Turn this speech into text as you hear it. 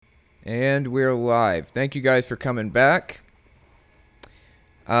And we're live. Thank you guys for coming back.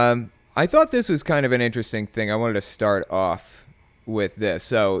 I thought this was kind of an interesting thing. I wanted to start off with this.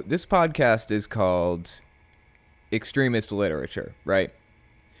 So, this podcast is called Extremist Literature, right?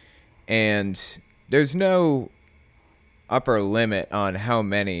 And there's no upper limit on how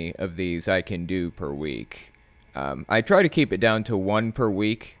many of these I can do per week. I try to keep it down to one per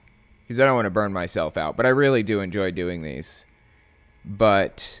week because I don't want to burn myself out, but I really do enjoy doing these.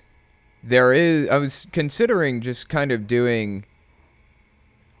 But I was considering just kind of doing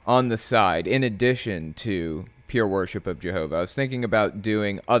on the side, in addition to Pure Worship of Jehovah, I was thinking about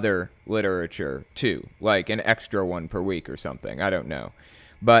doing other literature too, like an extra one per week or something. I don't know.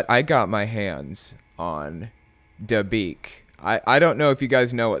 But I got my hands on Dabiq. I don't know if you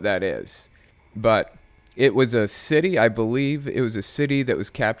guys know what that is, but it was a city, I believe it was a city that was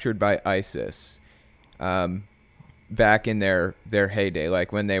captured by ISIS. Back in their heyday,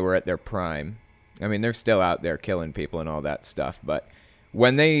 like when they were at their prime. I mean, they're still out there killing people and all that stuff, but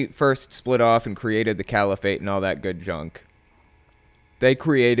when they first split off and created the caliphate and all that good junk, they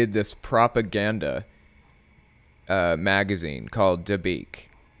created this propaganda magazine called Dabiq,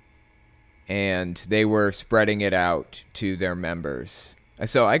 and they were spreading it out to their members.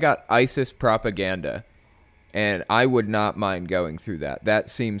 So I got ISIS propaganda, and I would not mind going through that. That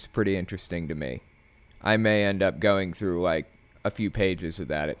seems pretty interesting to me. I may end up going through like a few pages of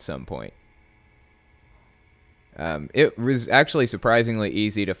that at some point. It was actually surprisingly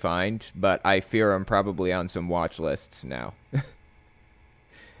easy to find, but I fear I'm probably on some watch lists now.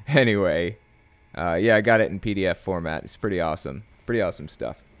 Anyway, yeah, I got it in PDF format. It's pretty awesome. Pretty awesome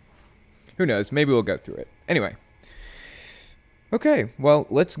stuff. Who knows? Maybe we'll go through it. Anyway. Okay, well,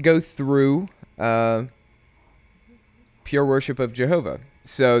 let's go through Pure Worship of Jehovah.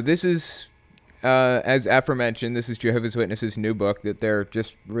 So this is... as aforementioned, this is Jehovah's Witnesses' new book that they're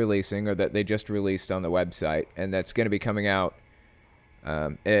just releasing, or that they just released on the website, and that's going to be coming out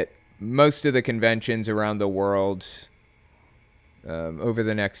at most of the conventions around the world over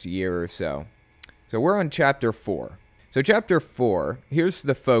the next year or so. So we're on Chapter 4. So Chapter 4, here's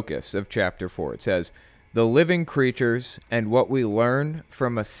the focus of Chapter 4. It says, "The living creatures and what we learn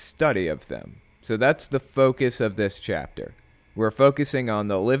from a study of them." So that's the focus of this chapter. We're focusing on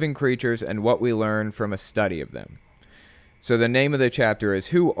the living creatures and what we learn from a study of them. So the name of the chapter is,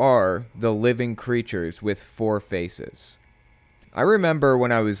 Who Are the Living Creatures with Four Faces? I remember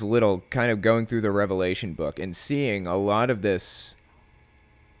when I was little kind of going through the Revelation book and seeing a lot of this.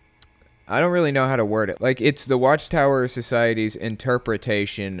 I don't really know how to word it. Like, it's the Watchtower Society's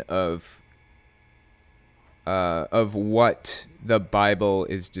interpretation of what the Bible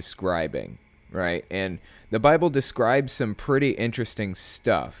is describing, right? And the Bible describes some pretty interesting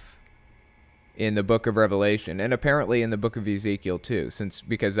stuff in the book of Revelation, and apparently in the book of Ezekiel too,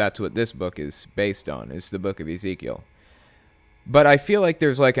 because that's what this book is based on, is the book of Ezekiel. But I feel like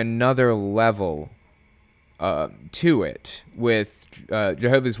there's like another level to it with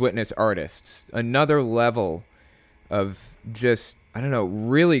Jehovah's Witness artists, another level of just, I don't know,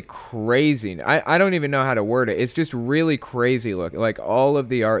 really crazy. I don't even know how to word it. It's just really crazy look. Like, all of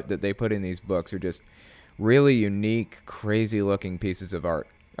the art that they put in these books are just really unique, crazy-looking pieces of art.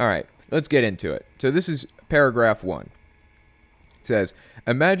 All right, let's get into it. So this is paragraph 1. It says,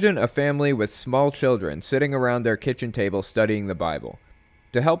 "Imagine a family with small children sitting around their kitchen table studying the Bible.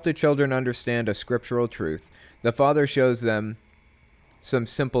 To help the children understand a scriptural truth, the father shows them some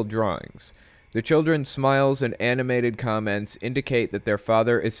simple drawings. The children's smiles and animated comments indicate that their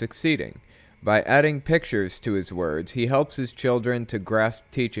father is succeeding. By adding pictures to his words, he helps his children to grasp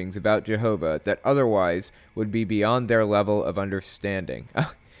teachings about Jehovah that otherwise would be beyond their level of understanding."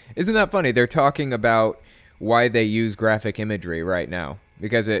 Isn't that funny? They're talking about why they use graphic imagery right now,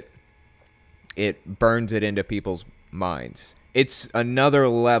 because it burns it into people's minds. It's another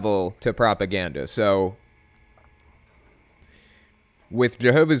level to propaganda. So with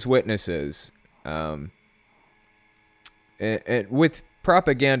Jehovah's Witnesses, and with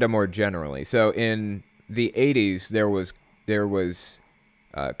propaganda more generally. So in the 80s, there was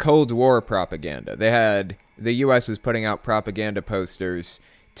Cold War propaganda. The U.S. was putting out propaganda posters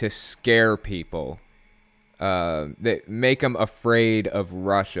to scare people, that make them afraid of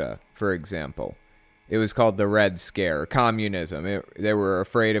Russia, for example. It was called the Red Scare, communism. They were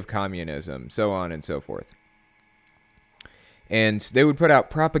afraid of communism, so on and so forth. And they would put out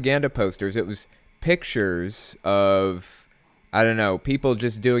propaganda posters. It was pictures of, I don't know, people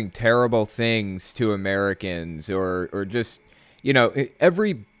just doing terrible things to Americans, or just,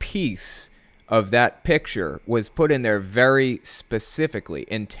 every piece of that picture was put in there very specifically,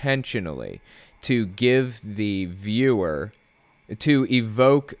 intentionally, to give the viewer, to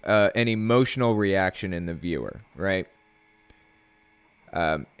evoke an emotional reaction in the viewer, right?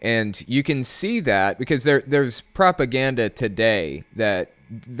 And you can see that because there's propaganda today that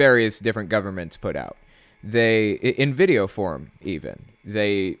various different governments put out. They, in video form even,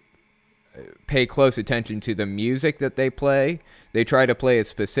 they pay close attention to the music that they play. They try to play a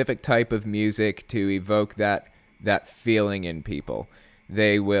specific type of music to evoke that feeling in people.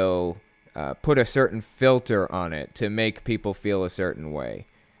 They will put a certain filter on it to make people feel a certain way.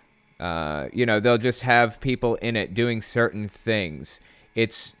 They'll just have people in it doing certain things.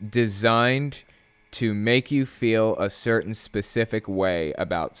 It's designed to make you feel a certain specific way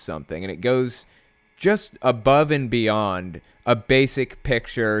about something. And it goes just above and beyond a basic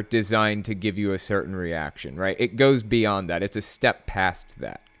picture designed to give you a certain reaction, right? It goes beyond that. It's a step past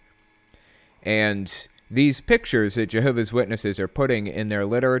that. And these pictures that Jehovah's Witnesses are putting in their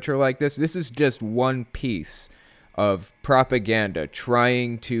literature like this is just one piece of propaganda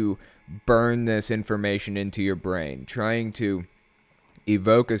trying to burn this information into your brain, trying to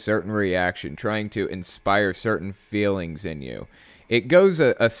evoke a certain reaction, trying to inspire certain feelings in you. It goes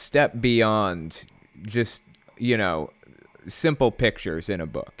a step beyond just, simple pictures in a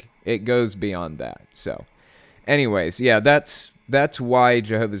book. It goes beyond that. So, anyways, yeah, that's why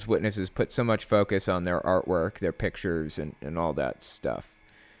Jehovah's Witnesses put so much focus on their artwork, their pictures, and all that stuff.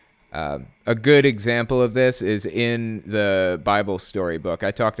 A good example of this is in the Bible story book. I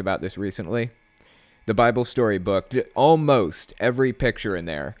talked about this recently. The Bible story book, almost every picture in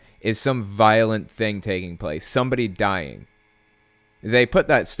there is some violent thing taking place, somebody dying. They put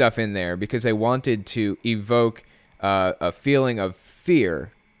that stuff in there because they wanted to evoke a feeling of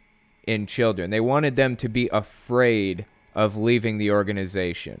fear in children. They wanted them to be afraid of leaving the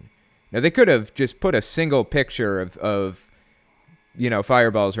organization. Now, they could have just put a single picture of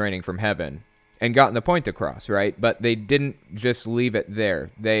fireballs raining from heaven and gotten the point across, right? But they didn't just leave it there.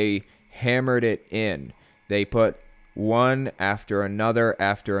 They hammered it in. They put one after another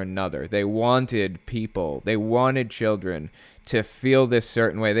after another. They wanted children to feel this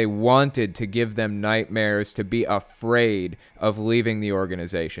certain way. They wanted to give them nightmares, to be afraid of leaving the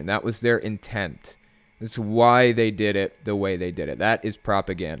organization. That was their intent. That's why they did it the way they did it. That is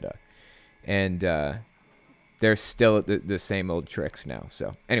propaganda. And they're still at the same old tricks now.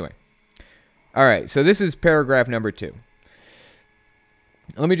 So anyway. All right, so this is paragraph number 2.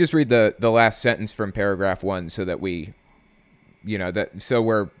 Let me just read the last sentence from paragraph 1 so that so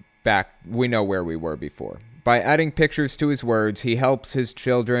we're back, we know where we were before. By adding pictures to his words, he helps his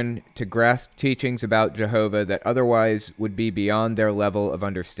children to grasp teachings about Jehovah that otherwise would be beyond their level of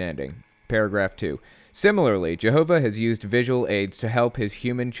understanding. Paragraph 2. Similarly, Jehovah has used visual aids to help his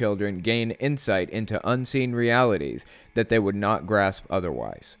human children gain insight into unseen realities that they would not grasp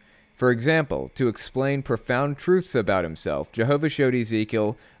otherwise. For example, to explain profound truths about himself, Jehovah showed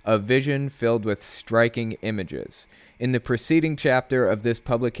Ezekiel a vision filled with striking images. In the preceding chapter of this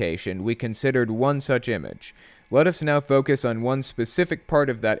publication, we considered one such image. Let us now focus on one specific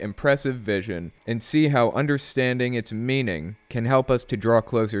part of that impressive vision and see how understanding its meaning can help us to draw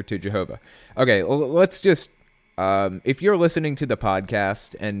closer to Jehovah. Okay, let's just, if you're listening to the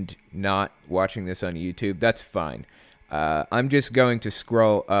podcast and not watching this on YouTube, that's fine. I'm just going to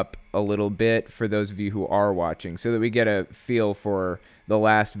scroll up a little bit for those of you who are watching so that we get a feel for the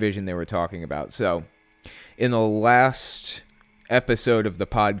last vision they were talking about. So, in the last episode of the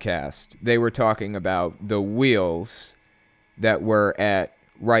podcast, they were talking about the wheels that were at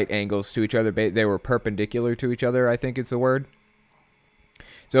right angles to each other. They were perpendicular to each other, I think is the word.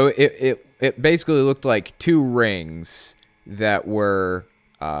 So it basically looked like two rings that were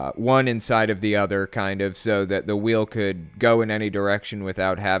one inside of the other, kind of, so that the wheel could go in any direction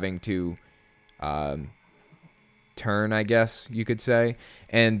without having to turn, I guess you could say.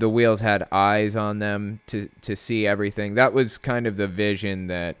 And the wheels had eyes on them to see everything. That was kind of the vision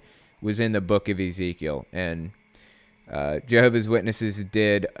that was in the book of Ezekiel. And Jehovah's Witnesses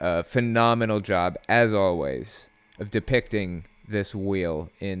did a phenomenal job, as always, of depicting this wheel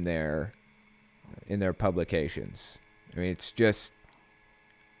in their publications. I mean, it's just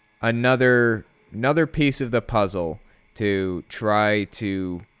another piece of the puzzle to try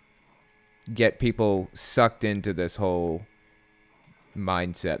to get people sucked into this whole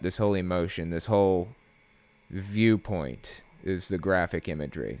mindset, this whole emotion, this whole viewpoint is the graphic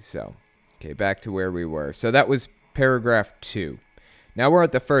imagery. So, okay, back to where we were. So that was paragraph 2. Now we're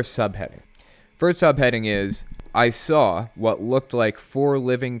at the first subheading. First subheading is, I saw what looked like 4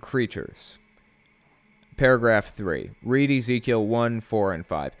 living creatures. Paragraph 3. Read Ezekiel 1, 4, and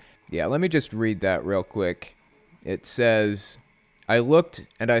 5. Yeah, let me just read that real quick. It says, I looked,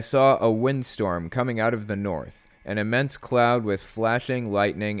 and I saw a windstorm coming out of the north. an immense cloud with flashing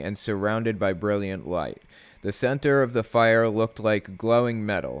lightning and surrounded by brilliant light. The center of the fire looked like glowing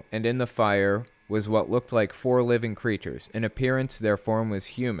metal, and in the fire was what looked like 4 living creatures. In appearance, their form was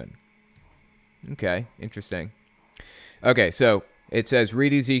human. Okay, interesting. Okay, so it says,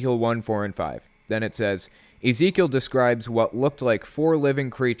 read Ezekiel 1, 4, and 5. Then it says, Ezekiel describes what looked like 4 living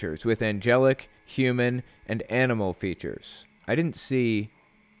creatures with angelic, human, and animal features. I didn't see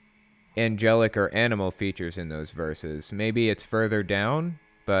angelic or animal features in those verses. Maybe it's further down,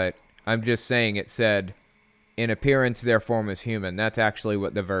 but I'm just saying it said, in appearance, their form is human. That's actually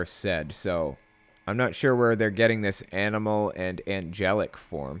what the verse said, so I'm not sure where they're getting this animal and angelic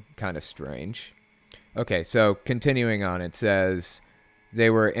form. Kind of strange. Okay, so continuing on, it says, they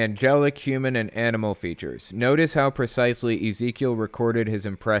were angelic, human, and animal features. Notice how precisely Ezekiel recorded his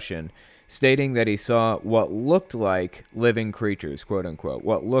impression, stating that he saw what looked like living creatures, quote unquote,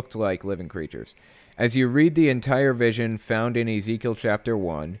 what looked like living creatures. As you read the entire vision found in Ezekiel chapter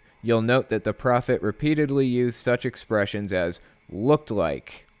 1, you'll note that the prophet repeatedly used such expressions as looked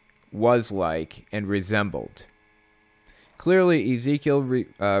like, was like, and resembled. Clearly, Ezekiel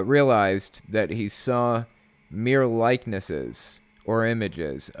realized that he saw mere likenesses or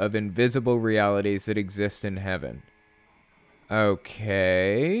images of invisible realities that exist in heaven.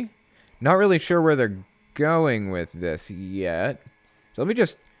 Okay. Not really sure where they're going with this yet. So let me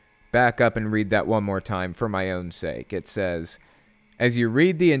just back up and read that one more time for my own sake. It says, as you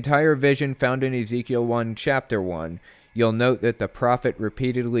read the entire vision found in Ezekiel 1, chapter 1, you'll note that the prophet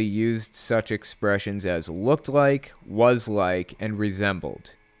repeatedly used such expressions as looked like, was like, and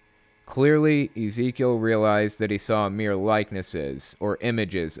resembled. Clearly, Ezekiel realized that he saw mere likenesses or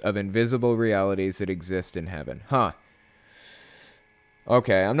images of invisible realities that exist in heaven.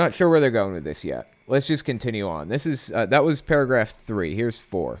 Okay, I'm not sure where they're going with this yet. Let's just continue on. This is that was paragraph 3. Here's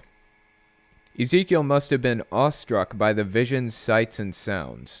 4. Ezekiel must have been awestruck by the vision's sights and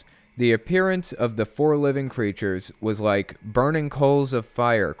sounds. The appearance of the 4 living creatures was like burning coals of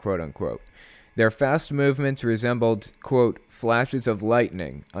fire, quote unquote. Their fast movements resembled, quote, flashes of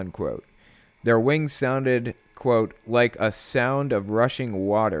lightning, unquote. Their wings sounded, quote, like a sound of rushing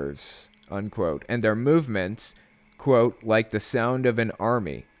waters, unquote. And their movements, quote, like the sound of an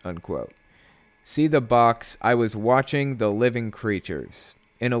army, unquote. See the box, I was watching the living creatures.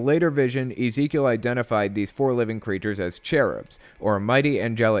 In a later vision, Ezekiel identified these 4 living creatures as cherubs, or mighty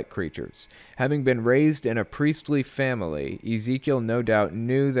angelic creatures. Having been raised in a priestly family, Ezekiel no doubt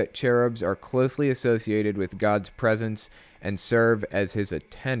knew that cherubs are closely associated with God's presence and serve as his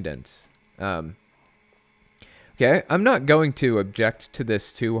attendants. Okay, I'm not going to object to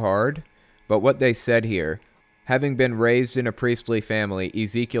this too hard, but what they said here, having been raised in a priestly family,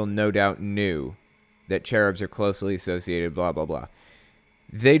 Ezekiel no doubt knew that cherubs are closely associated, blah, blah, blah.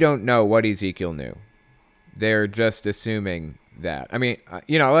 They don't know what Ezekiel knew. They're just assuming that. I mean,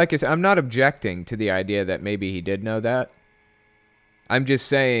 like I said, I'm not objecting to the idea that maybe he did know that. I'm just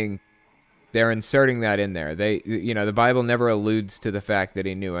saying they're inserting that in there. The Bible never alludes to the fact that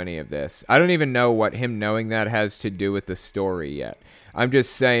he knew any of this. I don't even know what him knowing that has to do with the story yet. I'm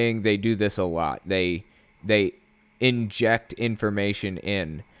just saying they do this a lot. They inject information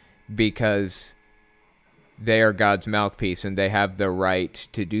in because they are God's mouthpiece, and they have the right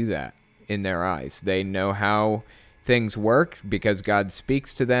to do that in their eyes. They know how things work because God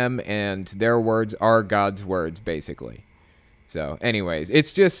speaks to them, and their words are God's words, basically. So, anyways,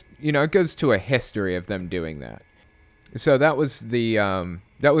 it's just, it goes to a history of them doing that. So that was that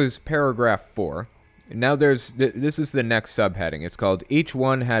was paragraph 4. Now this is the next subheading. It's called Each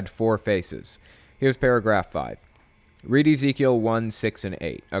One Had 4 Faces. Here's paragraph 5. Read Ezekiel 1, 6, and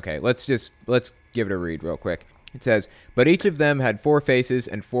 8. Okay, let's give it a read real quick. It says, but each of them had 4 faces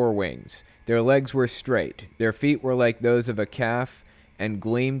and 4 wings. Their legs were straight. Their feet were like those of a calf and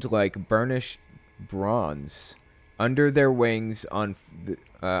gleamed like burnished bronze. Under their wings, on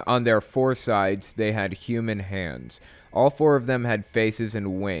their 4 sides, they had human hands. All 4 of them had faces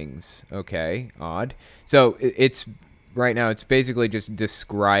and wings. Okay, odd. So it's right now, it's basically just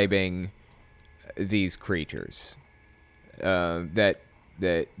describing these creatures that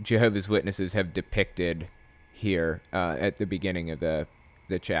Jehovah's Witnesses have depicted here at the beginning of the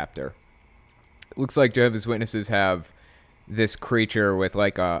chapter. It looks like Jehovah's Witnesses have this creature with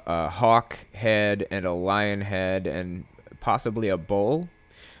like a hawk head and a lion head and possibly a bull.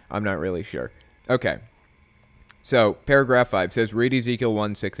 I'm not really sure. Okay. So paragraph 5 says, read Ezekiel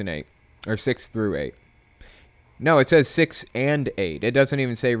 1, 6, and 8. Or 6 through 8. No, it says 6 and 8. It doesn't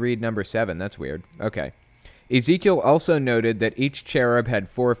even say read number 7. That's weird. Okay. Ezekiel also noted that each cherub had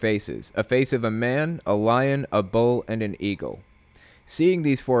 4 faces, a face of a man, a lion, a bull, and an eagle. Seeing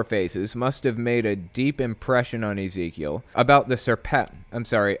these four faces must have made a deep impression on Ezekiel about the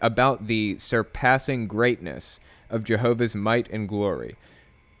surpassing greatness of Jehovah's might and glory.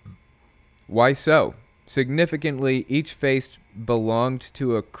 Why so? Significantly, each face belonged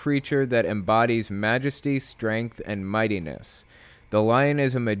to a creature that embodies majesty, strength, and mightiness. The lion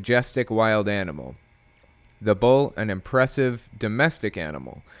is a majestic wild animal. The bull, an impressive domestic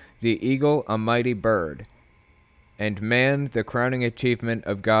animal. The eagle, a mighty bird. And man, the crowning achievement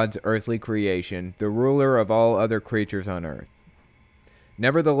of God's earthly creation, the ruler of all other creatures on earth.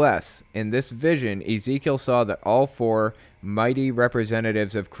 Nevertheless, in this vision, Ezekiel saw that all four mighty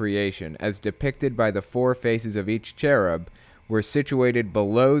representatives of creation, as depicted by the four faces of each cherub, were situated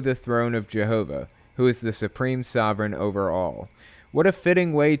below the throne of Jehovah, who is the supreme sovereign over all. What a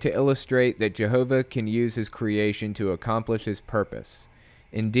fitting way to illustrate that Jehovah can use his creation to accomplish his purpose.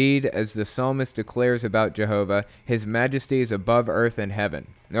 Indeed, as the psalmist declares about Jehovah, his majesty is above earth and heaven.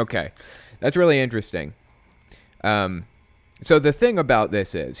 Okay, that's really interesting. So the thing about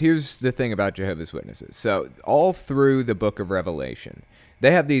this is, here's the thing about Jehovah's Witnesses. So all through the book of Revelation,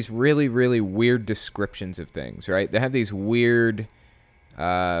 they have these really, really weird descriptions of things, right? They have these weird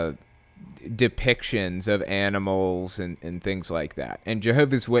depictions of animals and things like that. And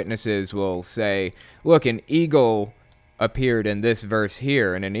Jehovah's Witnesses will say, look, an eagle appeared in this verse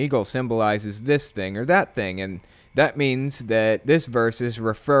here, and an eagle symbolizes this thing or that thing, and that means that this verse is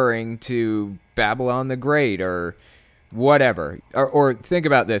referring to Babylon the Great or whatever. Or think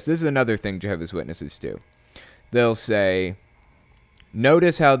about this. This is another thing Jehovah's Witnesses do. They'll say,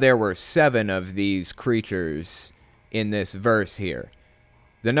 notice how there were 7 of these creatures in this verse here.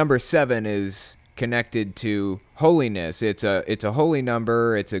 The number 7 is connected to holiness. It's a holy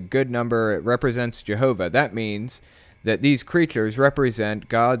number. It's a good number. It represents Jehovah. That means that these creatures represent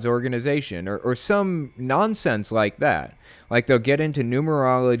God's organization or some nonsense like that. Like they'll get into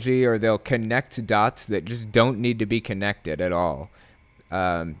numerology or they'll connect dots that just don't need to be connected at all.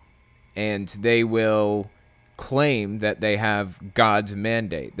 And they will claim that they have God's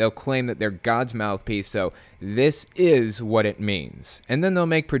mandate. They'll claim that they're God's mouthpiece, so this is what it means. And then they'll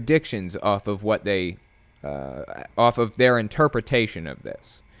make predictions off of what off of their interpretation of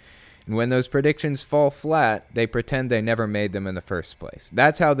this. And when those predictions fall flat, they pretend they never made them in the first place.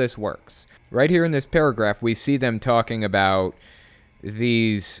 That's how this works. Right here in this paragraph, we see them talking about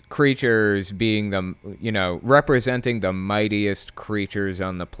these creatures being representing the mightiest creatures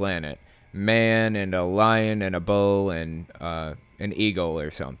on the planet. Man and a lion and a bull and an eagle or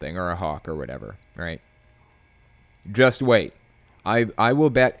something, or a hawk or whatever, right? Just wait. I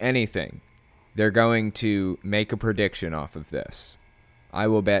will bet anything they're going to make a prediction off of this. I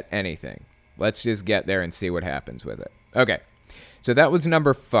will bet anything. Let's just get there and see what happens with it. Okay, so that was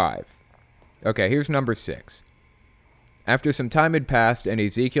number 5. Okay, here's number 6. After some time had passed and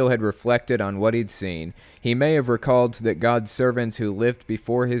Ezekiel had reflected on what he'd seen, he may have recalled that God's servants who lived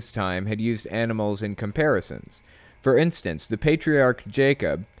before his time had used animals in comparisons. For instance, the patriarch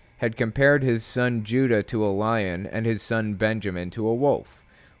Jacob had compared his son Judah to a lion and his son Benjamin to a wolf.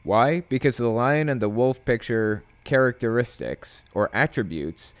 Why? Because the lion and the wolf picture characteristics or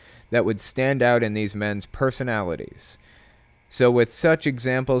attributes that would stand out in these men's personalities. So with such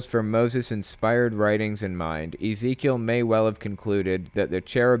examples from Moses-inspired writings in mind, Ezekiel may well have concluded that the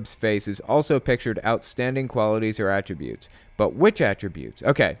cherub's faces also pictured outstanding qualities or attributes. But which attributes?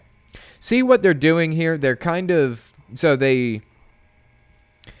 Okay, see what they're doing here? They're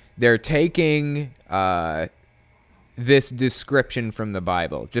they're taking this description from the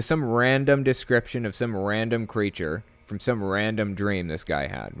Bible, just some random description of some random creature from some random dream this guy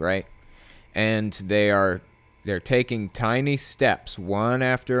had, right? And they're taking tiny steps one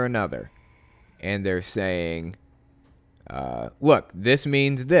after another, and they're saying, look, this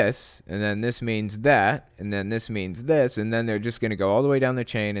means this, and then this means that, and then this means this, and then they're just going to go all the way down the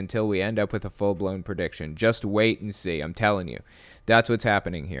chain until we end up with a full-blown prediction. Just wait and see. I'm telling you. That's what's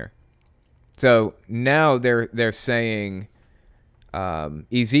happening here. So now they're saying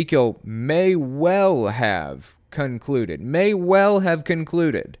Ezekiel may well have concluded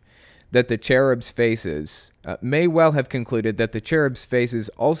that the cherub's faces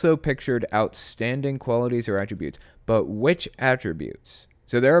also pictured outstanding qualities or attributes. But which attributes?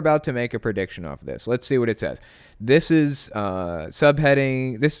 So they're about to make a prediction off of this. Let's see what it says. This is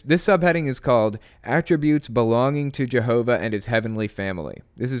subheading. This subheading is called Attributes Belonging to Jehovah and His Heavenly Family.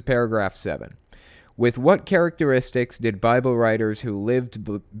 This is paragraph 7. With what characteristics did Bible writers who lived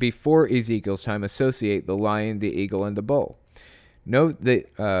before Ezekiel's time associate the lion, the eagle, and the bull? Note these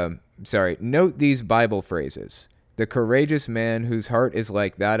Bible phrases. The courageous man whose heart is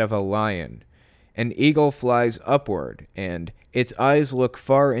like that of a lion, An eagle flies upward, and its eyes look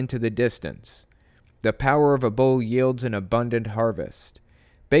far into the distance. The power of a bull yields an abundant harvest.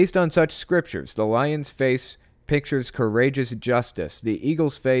 Based on such scriptures, the lion's face pictures courageous justice, the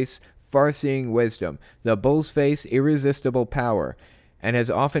eagle's face, far-seeing wisdom, the bull's face, irresistible power, and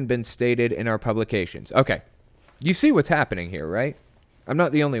has often been stated in our publications. Okay, you see what's happening here, right? I'm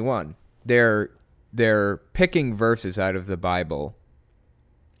not the only one. They're picking verses out of the Bible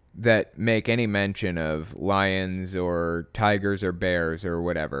that make any mention of lions or tigers or bears or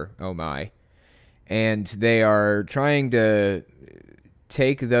whatever. Oh my. And they are trying to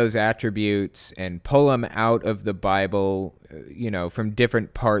take those attributes and pull them out of the Bible, from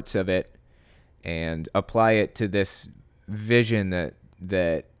different parts of it and apply it to this vision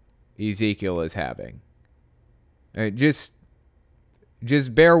that Ezekiel is having. Just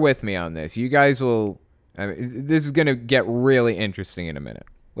bear with me on this. You guys will... this is going to get really interesting in a minute.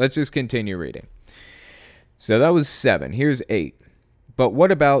 Let's just continue reading. So that was 7. Here's 8. But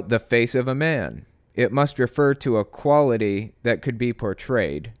what about the face of a man? It must refer to a quality that could be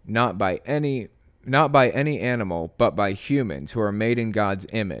portrayed, not by any animal, but by humans who are made in God's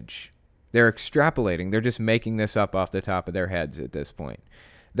image. They're extrapolating. They're just making this up off the top of their heads at this point.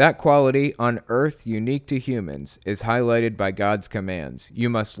 That quality, on earth unique to humans, is highlighted by God's commands. You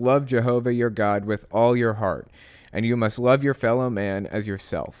must love Jehovah your God with all your heart, and you must love your fellow man as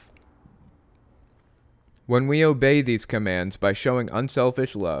yourself. When we obey these commands by showing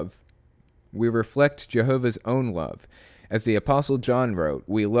unselfish love, we reflect Jehovah's own love. As the Apostle John wrote,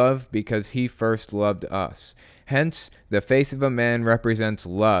 we love because he first loved us. Hence, the face of a man represents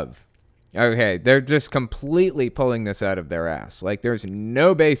love. Okay, they're just completely pulling this out of their ass. Like, there's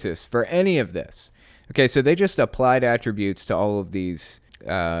no basis for any of this. Okay, so they just applied attributes to all of these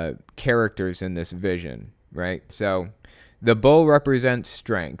characters in this vision, right? So, the bull represents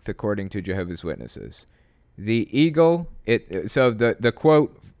strength, according to Jehovah's Witnesses. The eagle, so the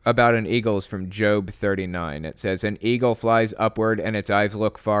quote about an eagle is from Job 39. It says, an eagle flies upward and its eyes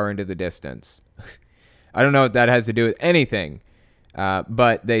look far into the distance. I don't know what that has to do with anything.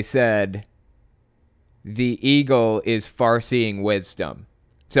 But they said the eagle is far-seeing wisdom.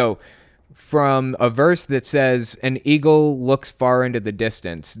 So from a verse that says an eagle looks far into the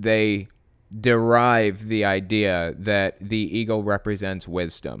distance, they derive the idea that the eagle represents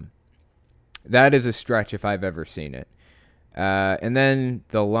wisdom. That is a stretch if I've ever seen it. And then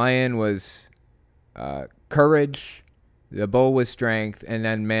the lion was courage, the bull was strength, and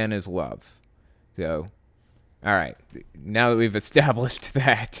then man is love. So... all right, now that we've established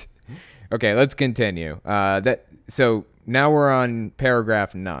that, okay, let's continue. So now we're on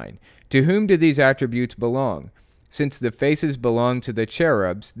paragraph 9. To whom do these attributes belong? Since the faces belong to the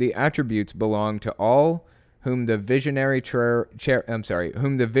cherubs, the attributes belong to all whom the visionary cherubs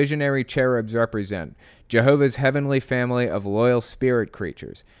represent, Jehovah's heavenly family of loyal spirit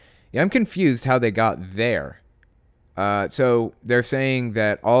creatures. Yeah, I'm confused how they got there. So they're saying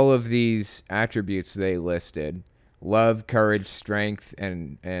that all of these attributes they listed, love, courage, strength,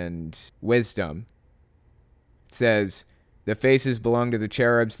 and wisdom, it says the faces belong to the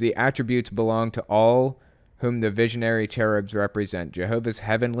cherubs, the attributes belong to all whom the visionary cherubs represent, Jehovah's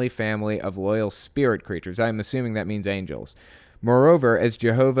heavenly family of loyal spirit creatures. I'm assuming that means angels. Moreover, as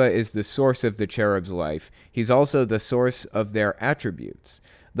Jehovah is the source of the cherubs' life, he's also the source of their attributes.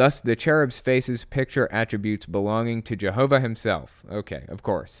 Thus, the cherubs' faces picture attributes belonging to Jehovah himself. Okay, of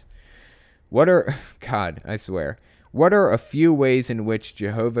course. God, I swear. What are a few ways in which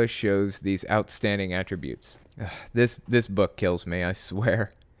Jehovah shows these outstanding attributes? This book kills me, I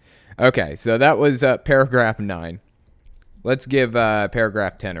swear. Okay, so that was paragraph 9. Let's give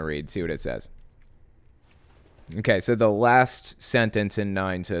paragraph 10 a read, see what it says. Okay, so the last sentence in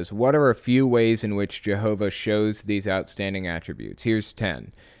 9 says, what are a few ways in which Jehovah shows these outstanding attributes? Here's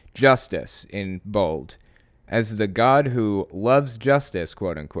 10. Justice, in bold. As the God who loves justice,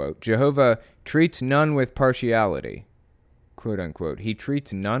 quote unquote, Jehovah treats none with partiality, quote unquote. He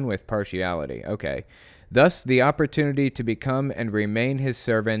treats none with partiality. Okay. Thus, the opportunity to become and remain his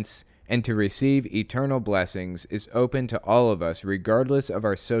servants and to receive eternal blessings is open to all of us, regardless of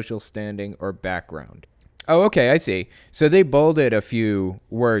our social standing or background. Oh, okay, I see. So they bolded a few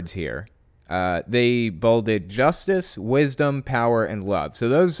words here. They bolded justice, wisdom, power, and love. So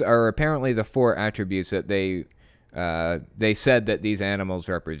those are apparently the 4 attributes that they said that these animals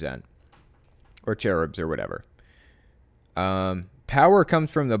represent, or cherubs, or whatever. Power comes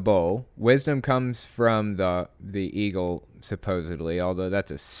from the bull. Wisdom comes from the eagle, supposedly, although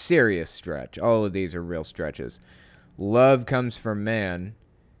that's a serious stretch. All of these are real stretches. Love comes from man.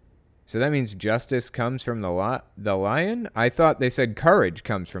 So that means justice comes from the lion? I thought they said courage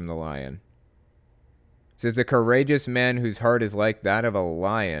comes from the lion. says, the courageous man whose heart is like that of a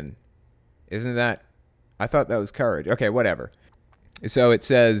lion. Isn't that? I thought that was courage. Okay, whatever. So it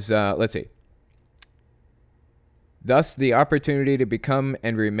says, let's see. Thus, the opportunity to become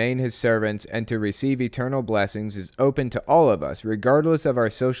and remain his servants and to receive eternal blessings is open to all of us, regardless of our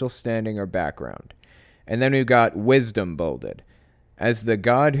social standing or background. And then we've got wisdom bolded. As the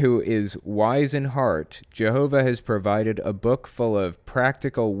God who is wise in heart, Jehovah has provided a book full of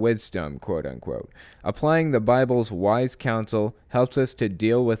practical wisdom, quote unquote. Applying the Bible's wise counsel helps us to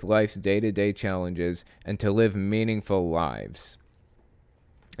deal with life's day-to-day challenges and to live meaningful lives.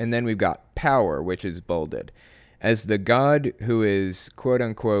 And then we've got power, which is bolded. As the God who is, quote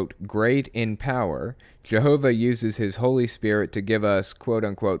unquote, great in power, Jehovah uses his Holy Spirit to give us, quote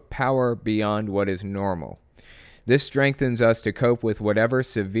unquote, power beyond what is normal. This strengthens us to cope with whatever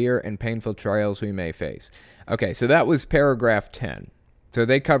severe and painful trials we may face. Okay, so that was paragraph 10. So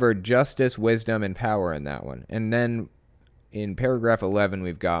they covered justice, wisdom, and power in that one. And then in paragraph 11,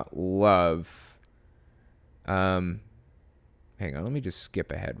 we've got love. Hang on, let me just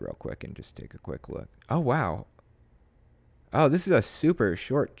skip ahead real quick and just take a quick look. Oh, wow. Oh, this is a super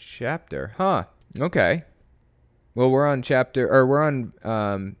short chapter. Huh. Okay. Well, we're on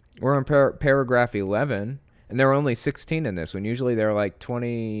paragraph 11. And there are only 16 in this one. Usually there are like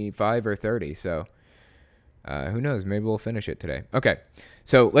 25 or 30. So who knows? Maybe we'll finish it today. Okay.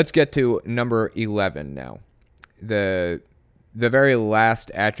 So let's get to number 11 now. The very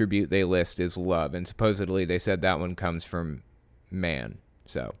last attribute they list is love. And supposedly they said that one comes from man.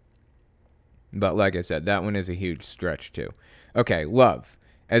 So, but like I said, that one is a huge stretch too. Okay. Love.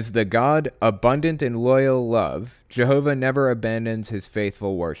 As the God abundant in loyal love, Jehovah never abandons his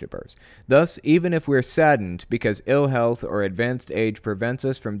faithful worshipers. Thus, even if we're saddened because ill health or advanced age prevents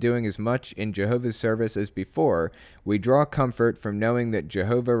us from doing as much in Jehovah's service as before, we draw comfort from knowing that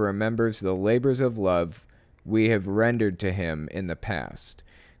Jehovah remembers the labors of love we have rendered to him in the past.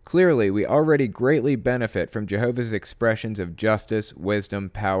 Clearly, we already greatly benefit from Jehovah's expressions of justice,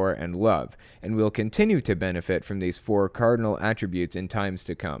 wisdom, power, and love, and will continue to benefit from these four cardinal attributes in times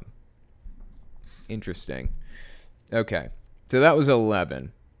to come. Interesting. Okay, so that was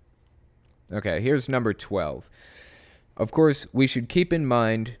 11. Okay, here's number 12. Of course, we should keep in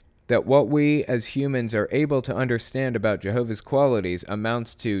mind that what we as humans are able to understand about Jehovah's qualities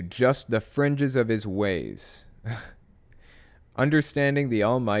amounts to just the fringes of his ways. Understanding the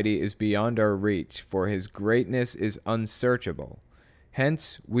Almighty is beyond our reach, for his greatness is unsearchable.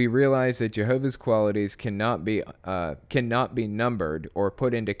 Hence, we realize that Jehovah's qualities cannot be numbered or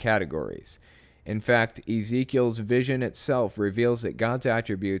put into categories. In fact, Ezekiel's vision itself reveals that God's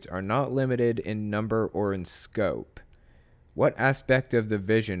attributes are not limited in number or in scope. What aspect of the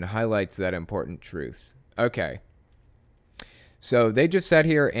vision highlights that important truth? Okay. So they just sat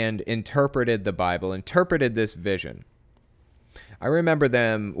here and interpreted the Bible, interpreted this vision. I remember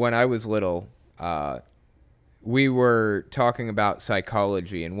them when I was little. We were talking about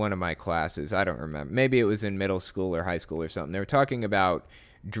psychology in one of my classes. I don't remember. Maybe it was in middle school or high school or something. They were talking about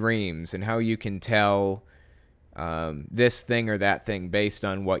dreams and how you can tell this thing or that thing based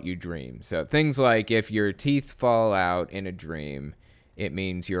on what you dream. So things like if your teeth fall out in a dream, it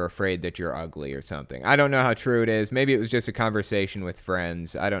means you're afraid that you're ugly or something. I don't know how true it is. Maybe it was just a conversation with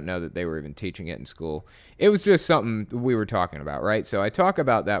friends. I don't know that they were even teaching it in school. It was just something we were talking about, right? So I talk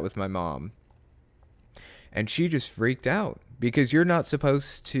about that with my mom, and she just freaked out because you're not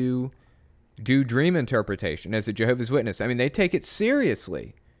supposed to do dream interpretation as a Jehovah's Witness. I mean, they take it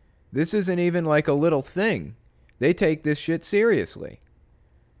seriously. This isn't even like a little thing. They take this shit seriously.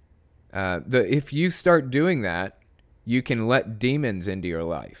 If you start doing that, you can let demons into your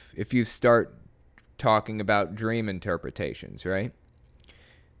life if you start talking about dream interpretations, right?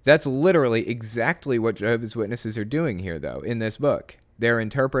 That's literally exactly what Jehovah's Witnesses are doing here, though, in this book. They're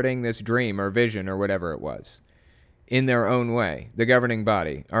interpreting this dream or vision or whatever it was in their own way. The governing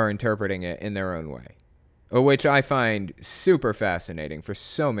body are interpreting it in their own way, which I find super fascinating for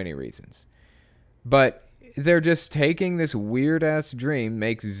so many reasons. But they're just taking this weird-ass dream,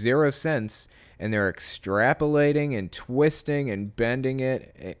 makes zero sense, and they're extrapolating and twisting and bending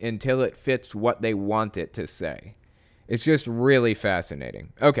it until it fits what they want it to say. It's just really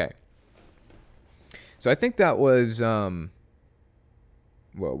fascinating. Okay. So I think that was,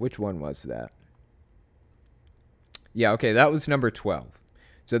 which one was that? Yeah, okay, that was number 12.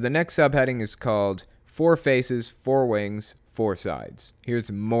 So the next subheading is called 4 Faces, 4 Wings, 4 Sides.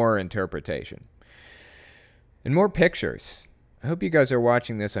 Here's more interpretation. And more pictures. I hope you guys are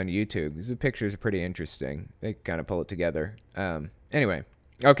watching this on YouTube, because the pictures are pretty interesting. They kind of pull it together. Anyway,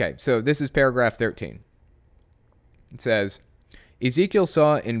 okay, so this is paragraph 13. It says, Ezekiel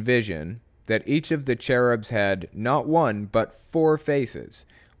saw in vision that each of the cherubs had not one, but 4 faces.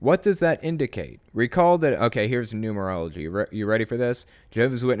 What does that indicate? Recall that, okay, here's numerology. You ready for this?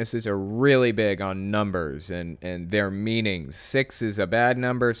 Jehovah's Witnesses are really big on numbers and their meanings. 6 is a bad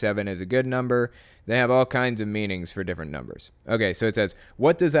number, 7 is a good number. They have all kinds of meanings for different numbers. Okay, so it says,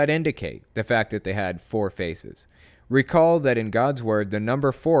 what does that indicate? The fact that they had 4 faces. Recall that in God's word, the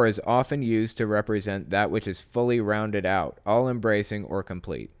number 4 is often used to represent that which is fully rounded out, all-embracing or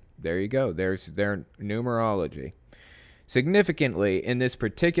complete. There you go. There's their numerology. Significantly, in this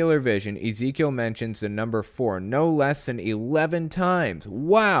particular vision, Ezekiel mentions the number 4 no less than 11 times.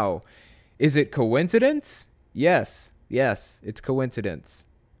 Wow! Is it coincidence? Yes, it's coincidence.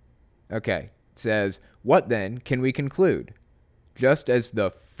 Okay, it says, what then can we conclude? Just as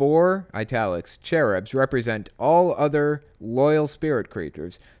the 4, italics, cherubs represent all other loyal spirit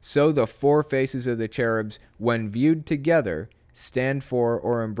creatures, so the 4 faces of the cherubs, when viewed together, stand for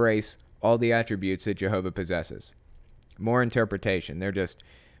or embrace all the attributes that Jehovah possesses. More interpretation. They're just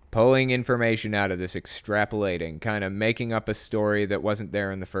pulling information out of this, extrapolating, kind of making up a story that wasn't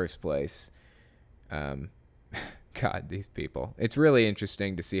there in the first place. God, these people. It's really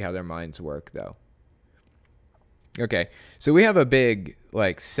interesting to see how their minds work, though. Okay, so we have a big,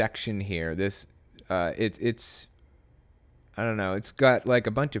 section here. This, it's, I don't know, it's got,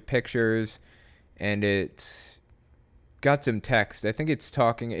 a bunch of pictures, and it's got some text. I think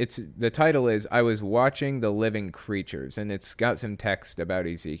the title is I Was Watching the Living Creatures, and it's got some text about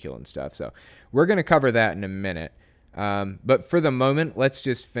Ezekiel and stuff. So we're going to cover that in a minute. But for the moment, let's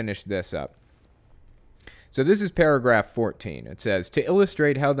just finish this up. So this is paragraph 14. It says, to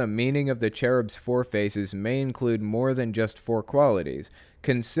illustrate how the meaning of the cherub's 4 faces may include more than just 4 qualities,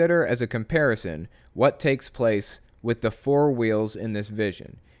 consider as a comparison what takes place with the 4 wheels in this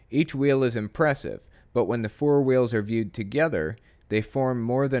vision. Each wheel is impressive, but when the 4 wheels are viewed together, they form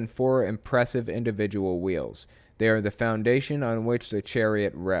more than 4 impressive individual wheels. They are the foundation on which the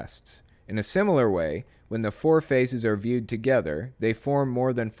chariot rests. In a similar way, when the 4 faces are viewed together, they form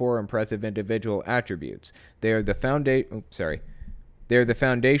more than 4 impressive individual attributes. They are the foundation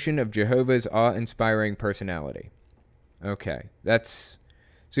of Jehovah's awe-inspiring personality. Okay, that's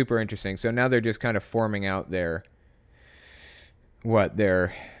super interesting. So now they're just kind of forming out their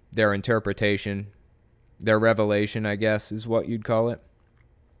interpretation. Their revelation, I guess, is what you'd call it.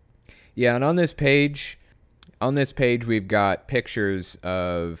 Yeah, and on this page we've got pictures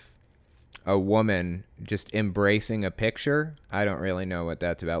of a woman just embracing a picture. I don't really know what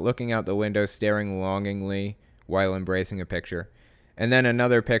that's about. Looking out the window, staring longingly while embracing a picture. And then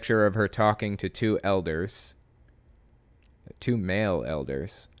another picture of her talking to 2 elders. 2 male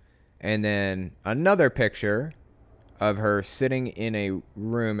elders. And then another picture of her sitting in a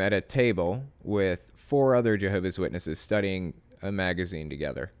room at a table with 4 other Jehovah's Witnesses studying a magazine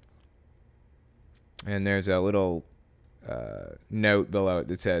together. And there's a little note below it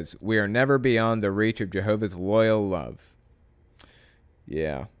that says, we are never beyond the reach of Jehovah's loyal love.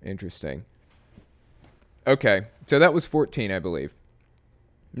 Yeah, interesting. Okay, so that was 14, I believe.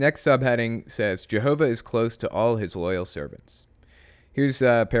 Next subheading says, Jehovah is close to all his loyal servants. Here's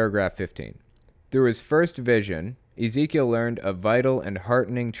paragraph 15. Through his first vision, Ezekiel learned a vital and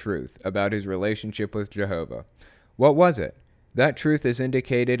heartening truth about his relationship with Jehovah. What was it? That truth is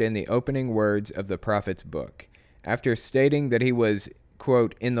indicated in the opening words of the prophet's book. After stating that he was,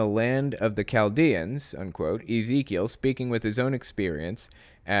 quote, in the land of the Chaldeans, unquote, Ezekiel, speaking with his own experience,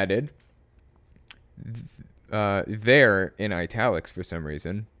 added, there, in italics for some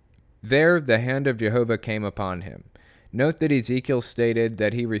reason, there the hand of Jehovah came upon him. Note that Ezekiel stated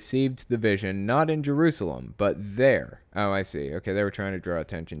that he received the vision not in Jerusalem, but there. Oh, I see. Okay, they were trying to draw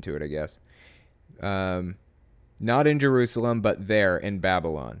attention to it, I guess. Not in Jerusalem, but there in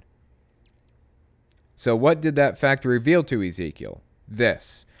Babylon. So what did that fact reveal to Ezekiel?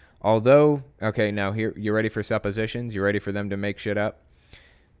 This. Although, okay, now here, you ready for suppositions? You ready for them to make shit up?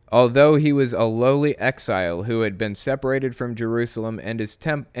 Although he was a lowly exile who had been separated from Jerusalem and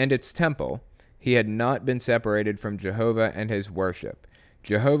its temple, he had not been separated from Jehovah and his worship.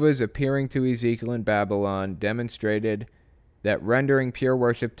 Jehovah's appearing to Ezekiel in Babylon demonstrated that rendering pure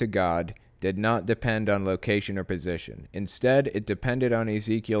worship to God did not depend on location or position. Instead, it depended on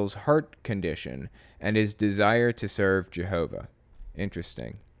Ezekiel's heart condition and his desire to serve Jehovah.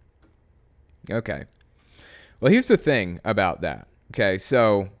 Interesting. Okay. Well, here's the thing about that. Okay,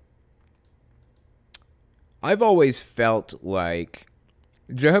 so I've always felt like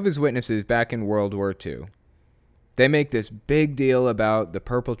Jehovah's Witnesses back in World War II, they make this big deal about the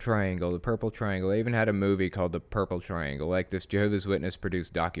Purple Triangle, They even had a movie called The Purple Triangle, like this Jehovah's Witness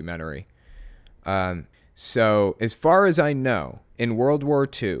produced documentary. So as far as I know, in World War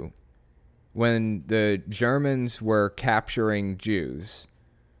II, when the Germans were capturing Jews,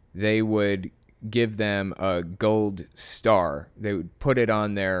 they would give them a gold star. They would put it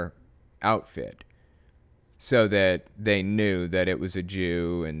on their outfit so that they knew that it was a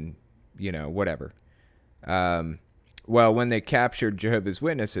Jew and, whatever. Well, when they captured Jehovah's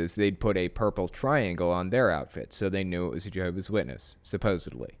Witnesses, they'd put a purple triangle on their outfit so they knew it was a Jehovah's Witness,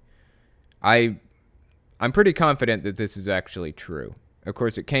 supposedly. I'm pretty confident that this is actually true. Of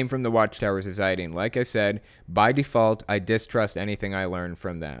course, it came from the Watchtower Society, and like I said, by default, I distrust anything I learn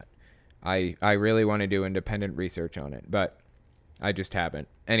from that. I really want to do independent research on it, but I just haven't.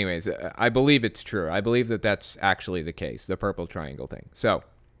 Anyways, I believe it's true. I believe that that's actually the case, the purple triangle thing. So,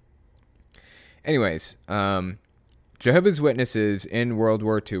 anyways, Jehovah's Witnesses in World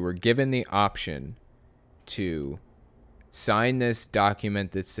War II were given the option to sign this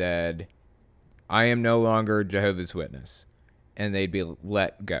document that said, I am no longer Jehovah's Witness, and they'd be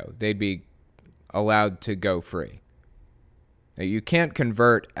let go. They'd be allowed to go free. Now, you can't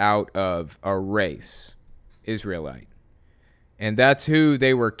convert out of a race, Israelite. And that's who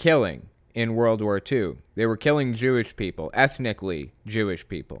they were killing in World War II. They were killing Jewish people, ethnically Jewish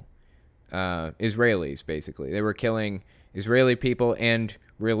people. Israelis, basically. They were killing Israeli people and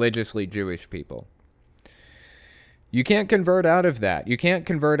religiously Jewish people. You can't convert out of that. You can't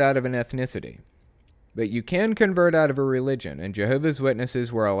convert out of an ethnicity. But you can convert out of a religion. And Jehovah's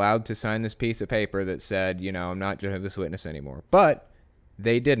Witnesses were allowed to sign this piece of paper that said, I'm not Jehovah's Witness anymore. But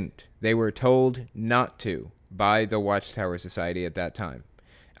they didn't. They were told not to by the Watchtower Society at that time.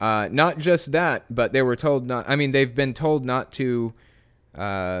 Not just that, but they were told not. They've been told not to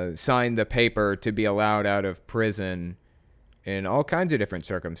sign the paper to be allowed out of prison in all kinds of different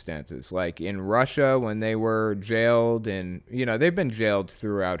circumstances. Like in Russia when they were jailed, and they've been jailed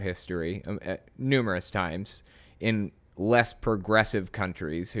throughout history numerous times in less progressive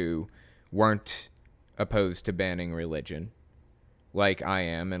countries who weren't opposed to banning religion, like I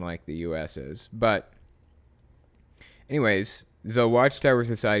am and like the U.S. is. But anyways, the Watchtower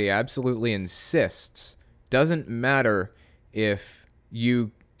Society absolutely insists, doesn't matter if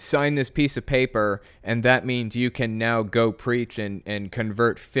you sign this piece of paper and that means you can now go preach and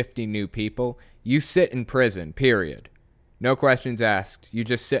convert 50 new people. You sit in prison, period. No questions asked. You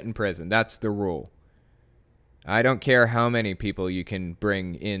just sit in prison. That's the rule. I don't care how many people you can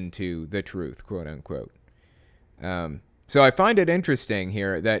bring into the truth, quote unquote. So I find it interesting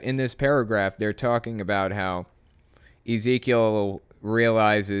here that in this paragraph they're talking about how Ezekiel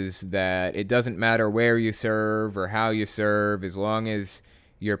realizes that it doesn't matter where you serve or how you serve, as long as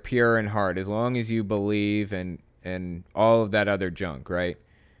you're pure in heart, as long as you believe and all of that other junk, right?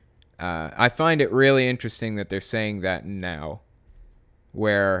 I find it really interesting that they're saying that now,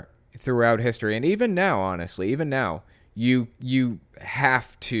 where throughout history, and even now, honestly, even now, you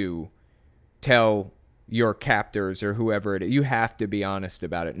have to tell your captors or whoever it is, you have to be honest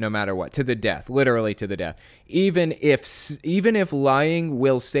about it, no matter what, to the death, literally to the death. Even if lying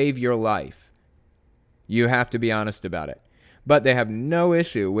will save your life, you have to be honest about it. But they have no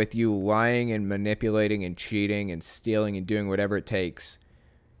issue with you lying and manipulating and cheating and stealing and doing whatever it takes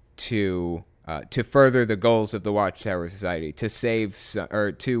to further the goals of the Watchtower Society, to save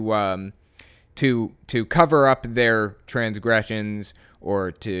or to cover up their transgressions, or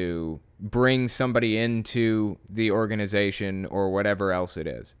to bring somebody into the organization, or whatever else it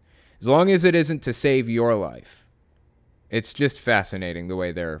is. As long as it isn't to save your life. It's just fascinating the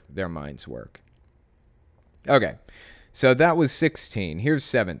way their minds work. Okay. So that was 16. Here's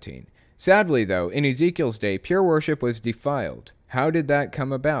 17. Sadly, though, in Ezekiel's day, pure worship was defiled. How did that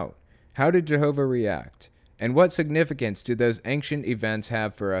come about? How did Jehovah react? And what significance do those ancient events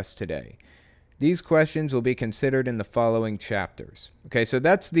have for us today? These questions will be considered in the following chapters. Okay, so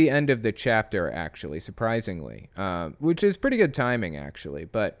that's the end of the chapter, actually, surprisingly, which is pretty good timing, actually.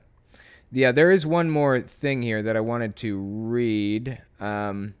 But, yeah, there is one more thing here that I wanted to read.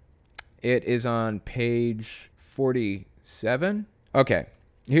 It is on page 47? Okay,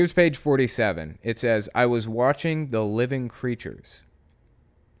 here's page 47. It says, I was watching the living creatures.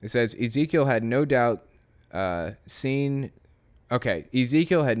 It says, Ezekiel had no doubt seen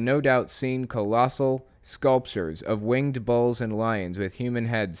colossal sculptures of winged bulls and lions with human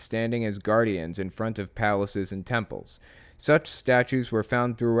heads standing as guardians in front of palaces and temples. Such statues were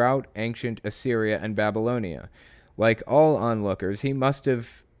found throughout ancient Assyria and Babylonia. Like all onlookers, he must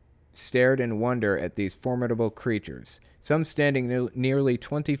have stared in wonder at these formidable creatures, some standing nearly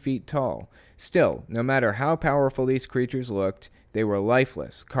 20 feet tall. Still, no matter how powerful these creatures looked, they were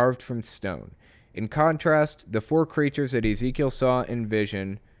lifeless, carved from stone. In contrast, the 4 creatures that Ezekiel saw in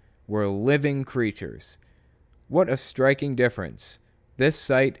vision were living creatures. What a striking difference. This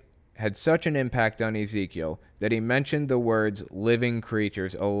sight had such an impact on Ezekiel that he mentioned the words living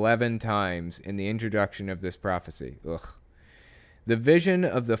creatures 11 times in the introduction of this prophecy. Ugh. The vision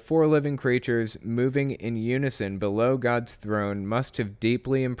of the 4 living creatures moving in unison below God's throne must have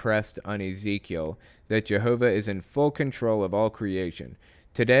deeply impressed on Ezekiel that Jehovah is in full control of all creation.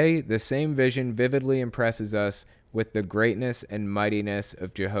 Today, the same vision vividly impresses us with the greatness and mightiness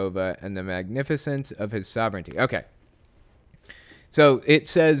of Jehovah and the magnificence of his sovereignty. Okay. So it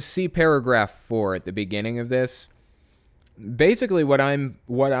says, see paragraph 4 at the beginning of this. Basically, what I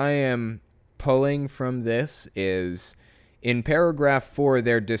am pulling from this is, in paragraph 4,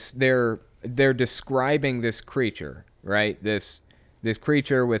 they're describing this creature, right? This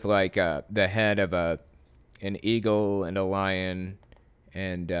creature with like the head of an eagle and a lion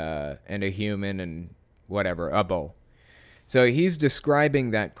and a human and whatever, a bull. So he's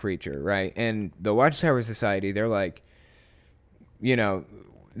describing that creature, right? And the Watchtower Society, they're like,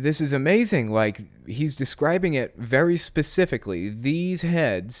 this is amazing. Like, he's describing it very specifically. These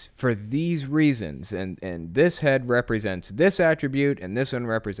heads for these reasons, and this head represents this attribute, and this one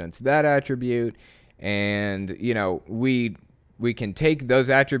represents that attribute, and we can take those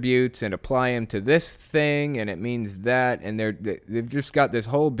attributes and apply them to this thing, and it means that, and they've just got this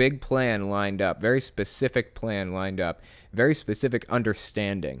whole big plan lined up, very specific plan lined up, very specific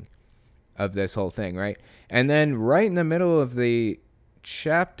understanding of this whole thing, right? And then right in the middle of the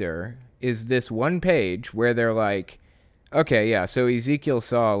chapter is this one page where they're like, okay, yeah, so Ezekiel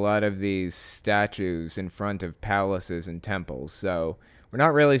saw a lot of these statues in front of palaces and temples, so we're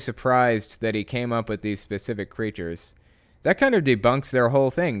not really surprised that he came up with these specific creatures. That kind of debunks their whole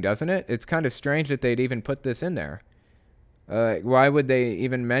thing, doesn't it? It's kind of strange that they'd even put this in there. Why would they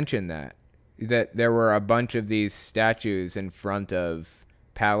even mention that? That there were a bunch of these statues in front of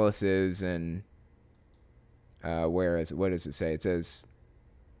palaces and what does it say? It says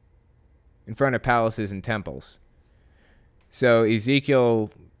in front of palaces and temples. So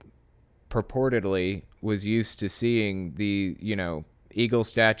Ezekiel purportedly was used to seeing the, eagle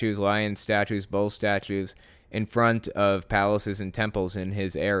statues, lion statues, bull statues in front of palaces and temples in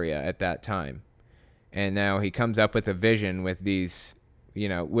his area at that time. And now he comes up with a vision with these,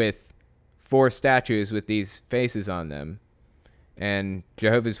 with 4 statues with these faces on them. And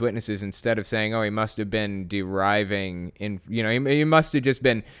Jehovah's Witnesses, instead of saying, oh, he must have been deriving he must have just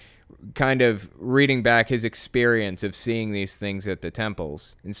been kind of reading back his experience of seeing these things at the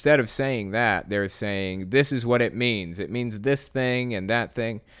temples. Instead of saying that, they're saying, this is what it means. It means this thing and that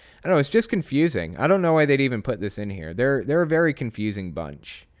thing. I don't know, it's just confusing. I don't know why they'd even put this in here. They're a very confusing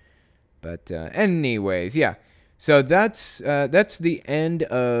bunch. But anyways, yeah. So that's the end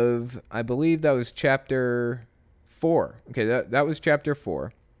of, I believe that was chapter 4. Okay, that was chapter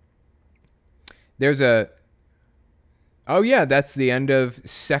 4. Oh yeah, that's the end of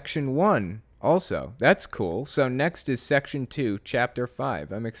section 1 also. That's cool. So next is section 2, chapter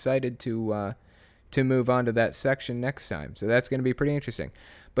 5. I'm excited to move on to that section next time. So that's going to be pretty interesting.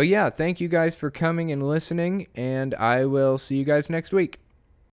 But yeah, thank you guys for coming and listening, and I will see you guys next week.